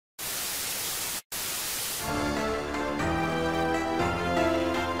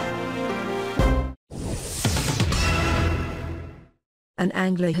an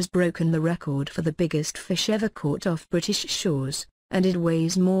angler has broken the record for the biggest fish ever caught off British shores, and it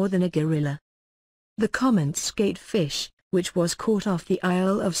weighs more than a gorilla. The common skate fish, which was caught off the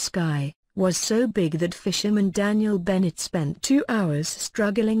Isle of Skye, was so big that fisherman Daniel Bennett spent 2 hours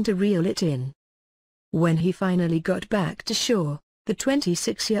struggling to reel it in. When he finally got back to shore, the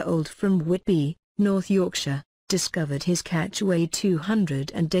 26-year-old from Whitby, North Yorkshire, discovered his catch weighed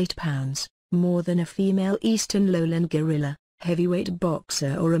 208 pounds, more than a female eastern lowland gorilla, heavyweight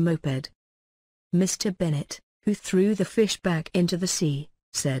boxer or a moped. Mr. Bennett, who threw the fish back into the sea,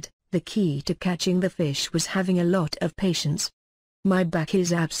 said, "The key to catching the fish was having a lot of patience. My back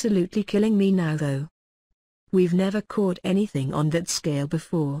is absolutely killing me now though. We've never caught anything on that scale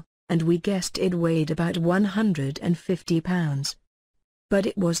before, and we guessed it weighed about 150 pounds. But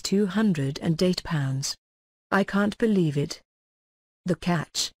it was 208 pounds. I can't believe it." The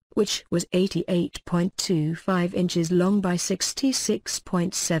catch, which was 88.25 inches long by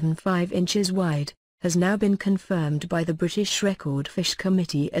 66.75 inches wide, has now been confirmed by the British Record Fish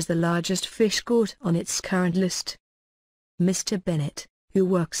Committee as the largest fish caught on its current list. Mr. Bennett, who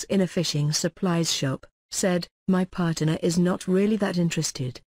works in a fishing supplies shop, said, "My partner is not really that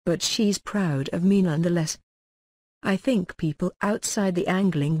interested, but she's proud of me nonetheless. I think people outside the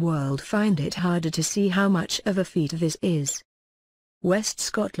angling world find it harder to see how much of a feat this is. West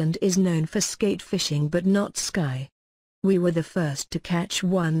Scotland is known for skate fishing but not Skye. We were the first to catch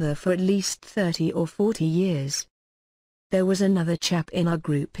one there for at least 30 or 40 years. There was another chap in our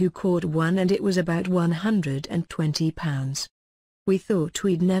group who caught one and it was about 120 pounds. We thought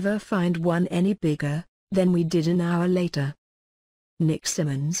we'd never find one any bigger, then we did an hour later." Nick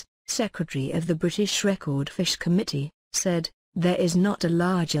Simmons, Secretary of the British Record Fish Committee, said, "There is not a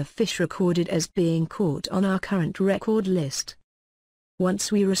larger fish recorded as being caught on our current record list.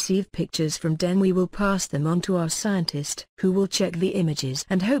 Once we receive pictures from Den we will pass them on to our scientist who will check the images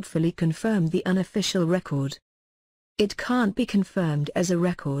and hopefully confirm the unofficial record. It can't be confirmed as a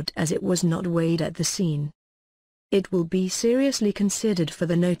record as it was not weighed at the scene. It will be seriously considered for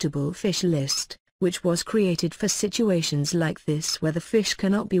the notable fish list, which was created for situations like this where the fish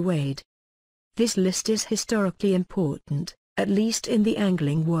cannot be weighed. This list is historically important, at least in the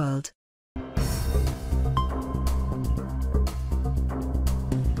angling world.